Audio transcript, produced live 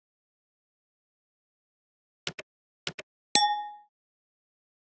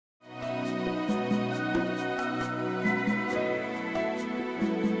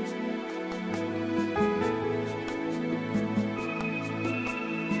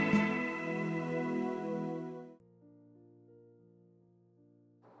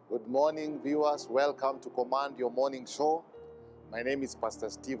Good morning, viewers. Welcome to Command Your Morning Show. My name is Pastor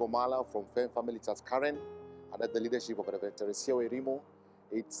Steve Omalla from Fame Family Church Karen, under the leadership of Reverend Teresia Werimo.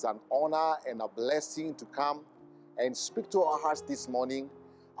 It's an honor and a blessing to come and speak to our hearts this morning.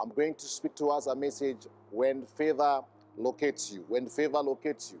 I'm going to speak to us a message, when favor locates you. When favor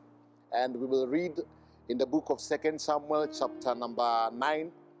locates you. And we will read in the book of 2 Samuel chapter number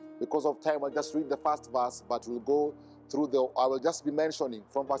 9. Because of time, I'll just read the first verse, but we'll go through I will just be mentioning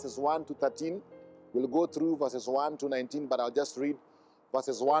from verses 1 to 13. We'll go through verses 1 to 19, but I'll just read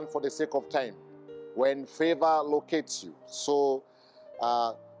verses 1 for the sake of time. When favor locates you. So,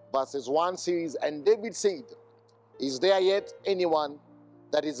 verses 1 says, "And David said, Is there yet anyone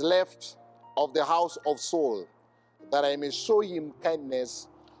that is left of the house of Saul, that I may show him kindness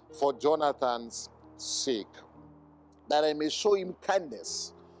for Jonathan's sake?" That I may show him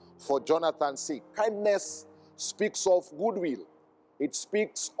kindness for Jonathan's sake. Kindness speaks of goodwill. It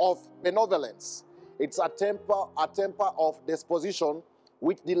speaks of benevolence. It's a temper of disposition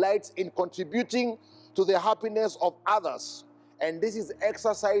which delights in contributing to the happiness of others. And this is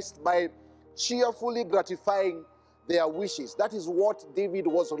exercised by cheerfully gratifying their wishes. That is what David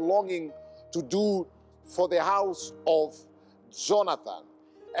was longing to do for the house of Jonathan.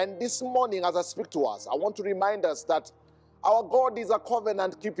 And this morning, as I speak to us, I want to remind us that our God is a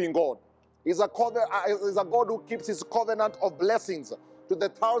covenant-keeping God. He's a God who keeps his covenant of blessings to the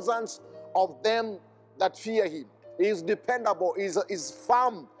thousands of them that fear him. He is dependable, he is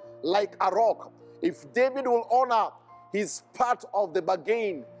firm like a rock. If David will honor his part of the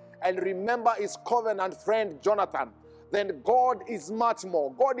bargain and remember his covenant friend Jonathan, then God is much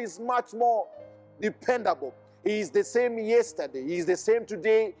more. God is much more dependable. He is the same yesterday. He is the same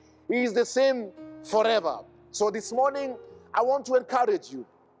today. He is the same forever. So this morning, I want to encourage you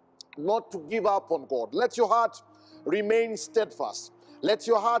not to give up on God. Let your heart remain steadfast. Let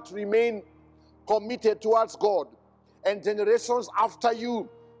your heart remain committed towards God. And generations after you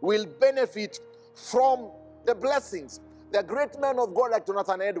will benefit from the blessings. The great men of God like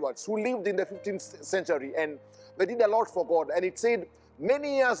Jonathan Edwards, who lived in the 15th century, and they did a lot for God. And it said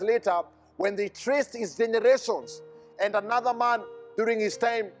many years later, when they traced his generations, and another man during his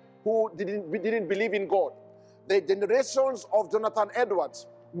time who didn't believe in God, the generations of Jonathan Edwards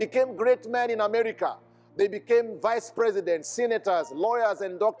became great men in America. They became vice presidents, senators, lawyers,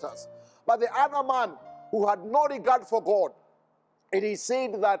 and doctors. But the other man who had no regard for God, it is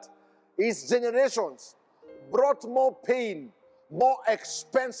said that his generations brought more pain, more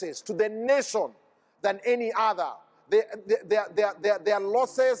expenses to the nation than any other. Their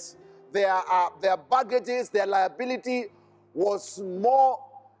losses, their baggages, their liability was more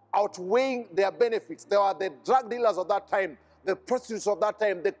outweighing their benefits. They were the drug dealers of that time, the prostitutes of that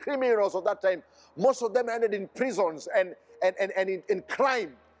time, the criminals of that time. Most of them ended in prisons and in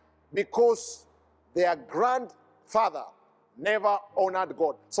crime because their grandfather never honored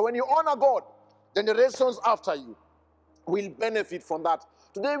God. So when you honor God, generations after you will benefit from that.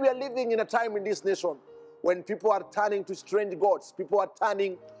 Today we are living in a time in this nation when people are turning to strange gods. People are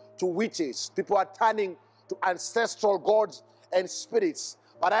turning to witches. People are turning to ancestral gods and spirits.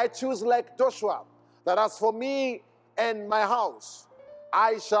 But I choose, like Joshua, that as for me and my house,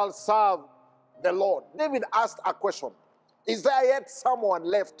 I shall serve the Lord. David asked a question. Is there yet someone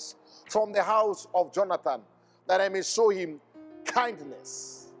left from the house of Jonathan, that I may show him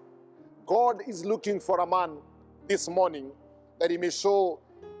kindness? God is looking for a man this morning that he may show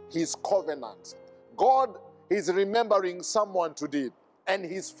his covenant. God is remembering someone today, and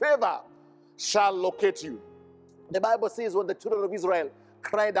his favor shall locate you. The Bible says when the children of Israel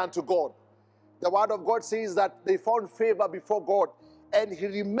cried unto God, the word of God says that they found favor before God, and he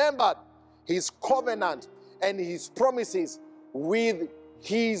remembered his covenant and his promises with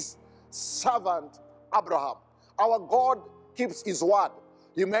his servant Abraham. Our God keeps his word.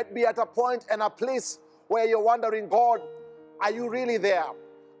 You might be at a point and a place where you're wondering, God, are you really there?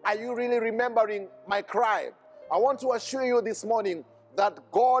 Are you really remembering my cry? I want to assure you this morning that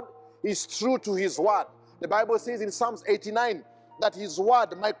God is true to his word. The Bible says in Psalms 89 that his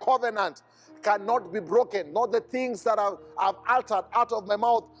word, my covenant, cannot be broken. Not the things that I've uttered out of my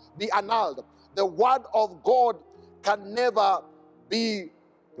mouth be annulled. The word of God can never be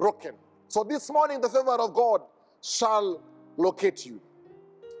broken. So this morning, the favor of God shall locate you.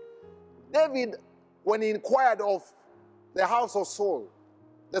 David, when he inquired of the house of Saul,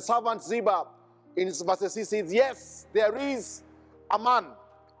 the servant Ziba, in his verses, he says, yes, there is a man,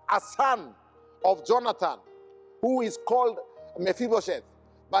 a son of Jonathan, who is called Mephibosheth,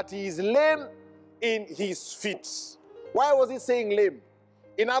 but he is lame in his feet. Why was he saying lame?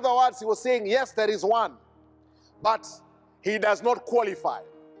 In other words, he was saying, yes, there is one, but he does not qualify.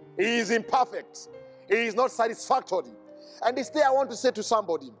 He is imperfect. He is not satisfactory. And this day I want to say to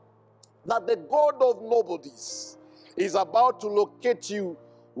somebody that the God of nobodies is about to locate you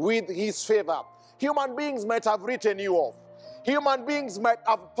with his favor. Human beings might have written you off. Human beings might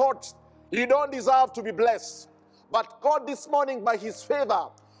have thought you don't deserve to be blessed. But God this morning, by his favor,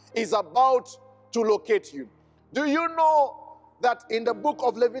 is about to locate you. Do you know that in the book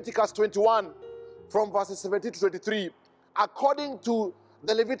of Leviticus 21, from verses 17 to 23, according to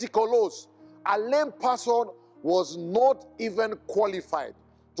the Levitical laws, a lame person was not even qualified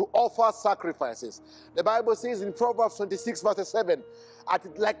to offer sacrifices. The Bible says in Proverbs 26, verse 7,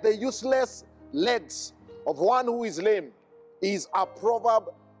 like the useless legs of one who is lame is a proverb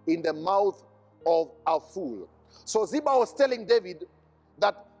in the mouth of a fool. So Ziba was telling David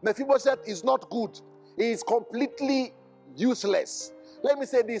that Mephibosheth is not good. He is completely useless. Let me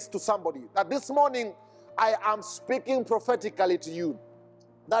say this to somebody, that this morning I am speaking prophetically to you,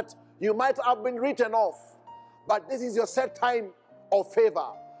 that you might have been written off, but this is your set time of favor.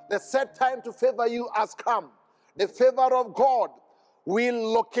 The set time to favor you has come. The favor of God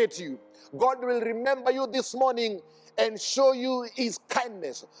will locate you. God will remember you this morning and show you his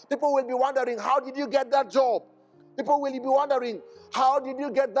kindness. People will be wondering, how did you get that job? People will be wondering, how did you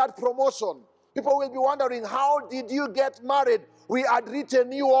get that promotion? People will be wondering, how did you get married? We had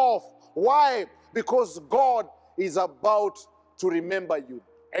written you off. Why? Because God is about to remember you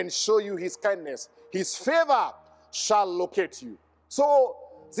and show you his kindness. His favor shall locate you. So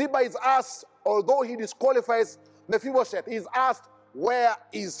Ziba is asked, although he disqualifies Mephibosheth, he is asked, where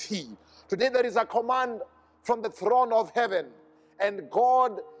is he? Today there is a command from the throne of heaven, and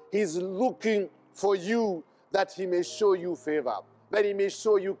God is looking for you that he may show you favor, that he may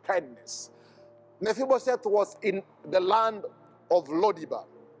show you kindness. Mephibosheth was in the land of Lodibar,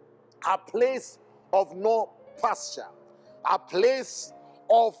 a place of no pasture, a place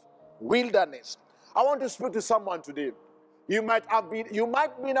of wilderness. I want to speak to someone today. You might be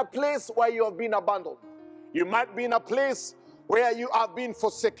in a place where you have been abandoned. You might be in a place where you have been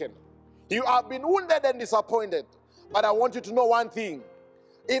forsaken. You have been wounded and disappointed. But I want you to know one thing.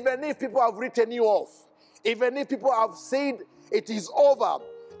 Even if people have written you off, even if people have said it is over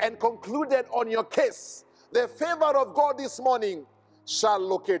and concluded on your case, the favor of God this morning shall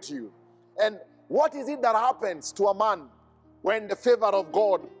locate you. And what is it that happens to a man when the favor of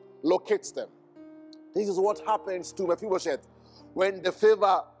God locates them? This is what happens to Mephibosheth when the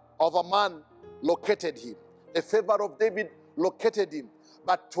favor of a man located him. The favor of David located him.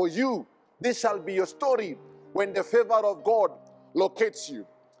 But for you, this shall be your story when the favor of God locates you.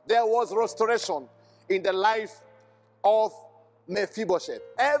 There was restoration in the life of Mephibosheth.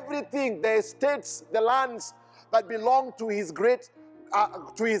 Everything, the estates, the lands that belonged to his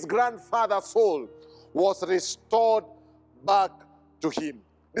grandfather Saul was restored back to him.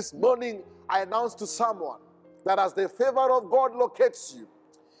 This morning, I announced to someone that as the favor of God locates you,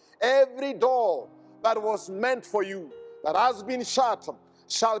 every door that was meant for you, that has been shut,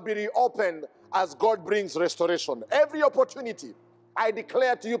 shall be reopened as God brings restoration. Every opportunity, I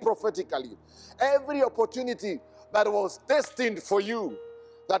declare to you prophetically, every opportunity that was destined for you,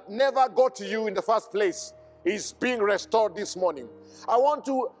 that never got to you in the first place, is being restored this morning. I want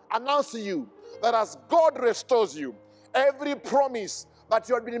to announce to you that as God restores you, every promise that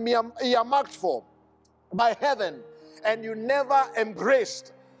you have been earmarked for by heaven and you never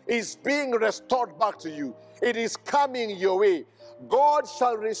embraced is being restored back to you. It is coming your way. God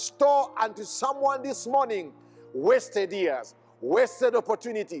shall restore unto someone this morning wasted years, wasted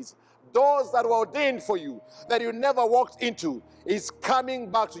opportunities, doors that were ordained for you that you never walked into is coming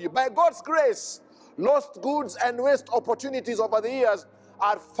back to you. By God's grace, lost goods and waste opportunities over the years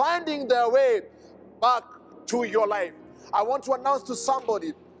are finding their way back to your life. I want to announce to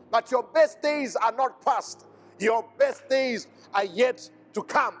somebody that your best days are not past. Your best days are yet to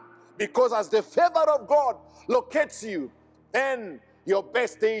come. Because as the favor of God locates you, then your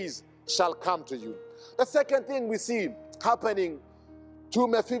best days shall come to you. The second thing we see happening to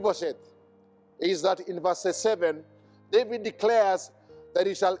Mephibosheth is that in verse 7, David declares that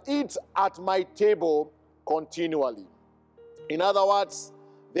he shall eat at my table continually. In other words,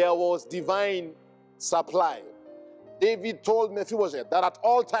 there was divine supply. David told Mephibosheth that at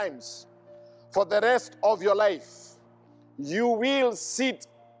all times, for the rest of your life, you will sit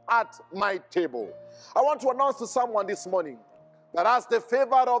at my table. I want to announce to someone this morning that as the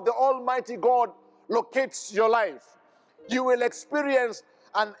favor of the Almighty God locates your life, you will experience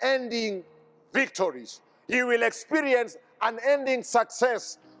unending victories. You will experience unending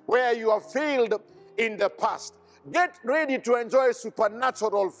success where you have failed in the past. Get ready to enjoy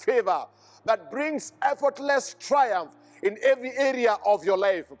supernatural favor that brings effortless triumph in every area of your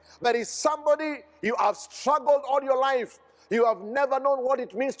life. There is somebody you have struggled all your life. You have never known what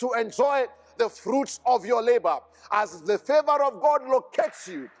it means to enjoy the fruits of your labor. As the favor of God locates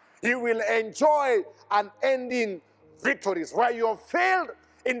you, you will enjoy unending victories. Where you have failed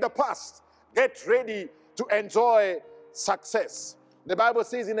in the past, get ready to enjoy success. The Bible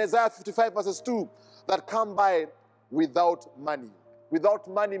says in Isaiah 55 verses 2 that come by without money. Without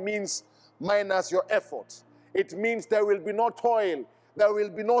money means minus your effort. It means there will be no toil, there will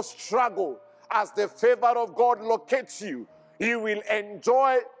be no struggle. As the favor of God locates you, you will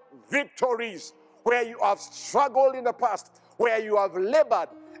enjoy victories. Where you have struggled in the past, where you have labored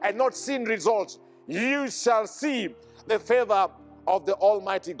and not seen results, you shall see the favor of the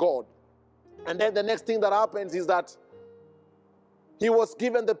Almighty God. And then the next thing that happens is that he was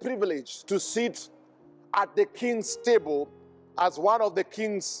given the privilege to sit at the king's table as one of the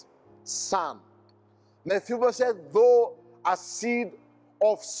king's son. Mephibosheth, though a seed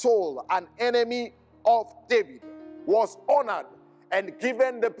of Saul, an enemy of David, was honored and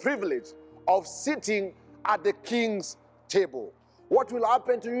given the privilege of sitting at the king's table. What will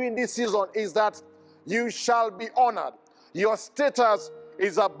happen to you in this season is that you shall be honored. Your status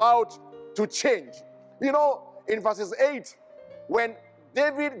is about to change. You know, in verses 8, when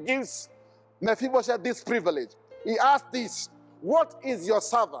David gives Mephibosheth this privilege, he asked this, what is your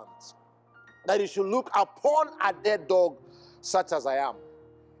servant that you should look upon a dead dog such as I am?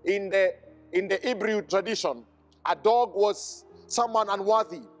 In the Hebrew tradition, a dog was someone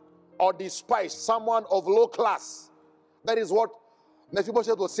unworthy or despised, someone of low class. That is what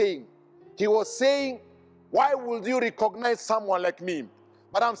Mephibosheth was saying. He was saying, why would you recognize someone like me?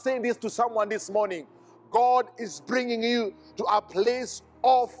 But I'm saying this to someone this morning. God is bringing you to a place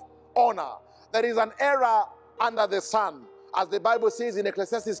of honor. There is an era under the sun. As the Bible says in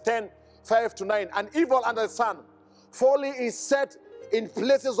Ecclesiastes 10, 5-9, an evil under the sun. Folly is set in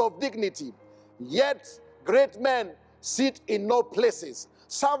places of dignity, yet great men sit in no places.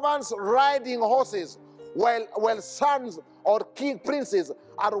 Servants riding horses, while sons or king princes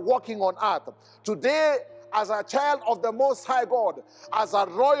are walking on earth. Today, as a child of the Most High God, as a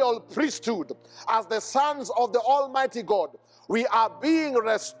royal priesthood, as the sons of the Almighty God, we are being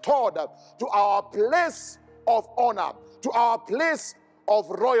restored to our place of honor, to our place of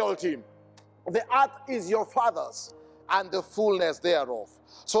royalty. The earth is your father's and the fullness thereof.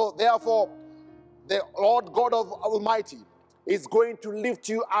 So therefore, the Lord God of Almighty is going to lift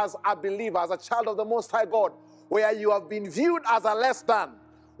you as a believer, as a child of the Most High God, where you have been viewed as a less than,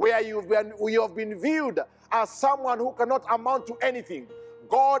 where you have been viewed as someone who cannot amount to anything.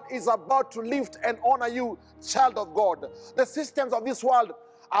 God is about to lift and honor you, child of God. The systems of this world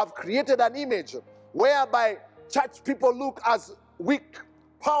have created an image whereby church people look as weak,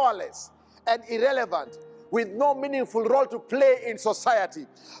 powerless, and irrelevant, with no meaningful role to play in society.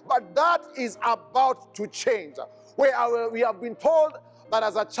 But that is about to change. Where we have been told that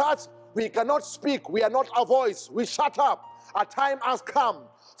as a church, we cannot speak, we are not a voice, we shut up. A time has come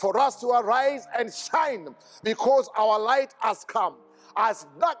for us to arise and shine, because our light has come. As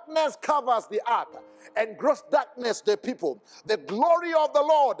darkness covers the earth and gross darkness the people, the glory of the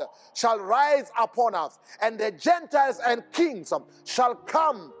Lord shall rise upon us, and the Gentiles and kings shall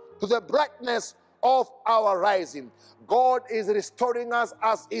come to the brightness of our rising. God is restoring us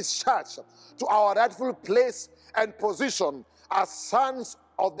as his church to our rightful place and position as sons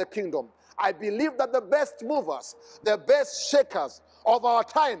of the kingdom. I believe that the best movers, the best shakers of our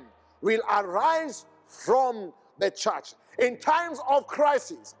time will arise from the church. In times of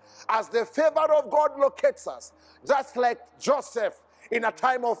crisis, as the favor of God locates us, just like Joseph in a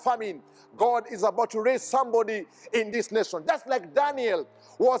time of famine, God is about to raise somebody in this nation. Just like Daniel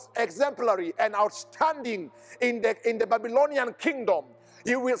was exemplary and outstanding in the Babylonian kingdom,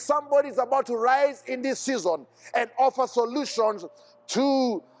 somebody is about to rise in this season and offer solutions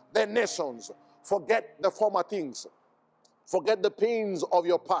to the nations. Forget the former things. Forget the pains of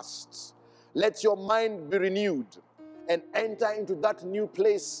your past. Let your mind be renewed and enter into that new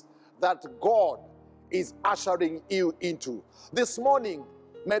place that God is ushering you into. This morning,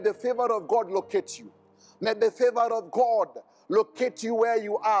 may the favor of God locate you. May the favor of God locate you where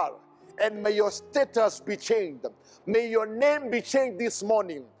you are. And may your status be changed. May your name be changed this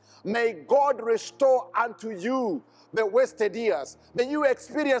morning. May God restore unto you the wasted years. May you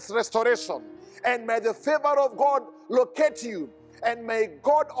experience restoration. And may the favor of God locate you. And may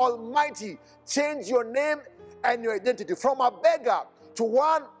God Almighty change your name and your identity from a beggar to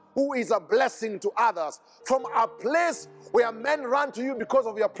one who is a blessing to others, from a place where men run to you because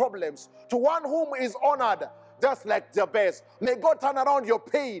of your problems, to one whom is honored, just like Jabez. May God turn around your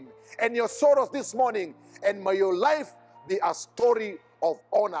pain and your sorrows this morning, and may your life be a story of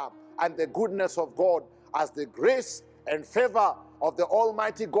honor and the goodness of God as the grace and favor of the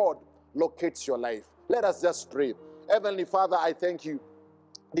Almighty God locates your life. Let us just pray. Heavenly Father, I thank you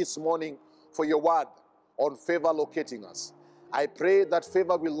this morning for your word on favor locating us. I pray that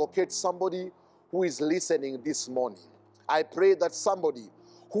favor will locate somebody who is listening this morning. I pray that somebody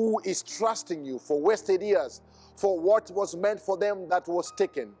who is trusting you for wasted years, for what was meant for them that was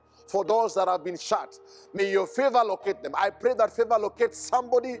taken, for those that have been shut, may your favor locate them. I pray that favor locates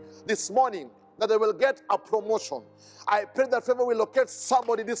somebody this morning, that they will get a promotion. I pray that favor will locate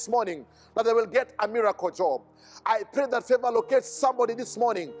somebody this morning, that they will get a miracle job. I pray that favor locates somebody this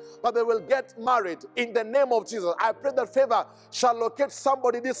morning, that they will get married in the name of Jesus. I pray that favor shall locate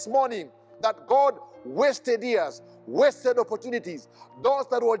somebody this morning, that God wasted years, wasted opportunities, those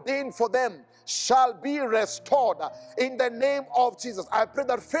that were ordained for them shall be restored in the name of Jesus. I pray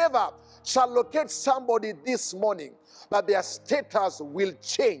that favor shall locate somebody this morning, that their status will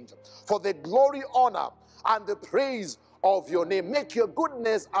change for the glory, honor, and the praise of your name. Make your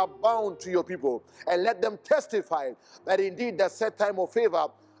goodness abound to your people, and let them testify that indeed the set time of favor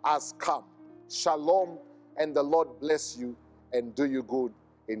has come. Shalom, and the Lord bless you and do you good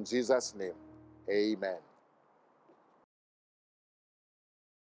in Jesus' name. Amen.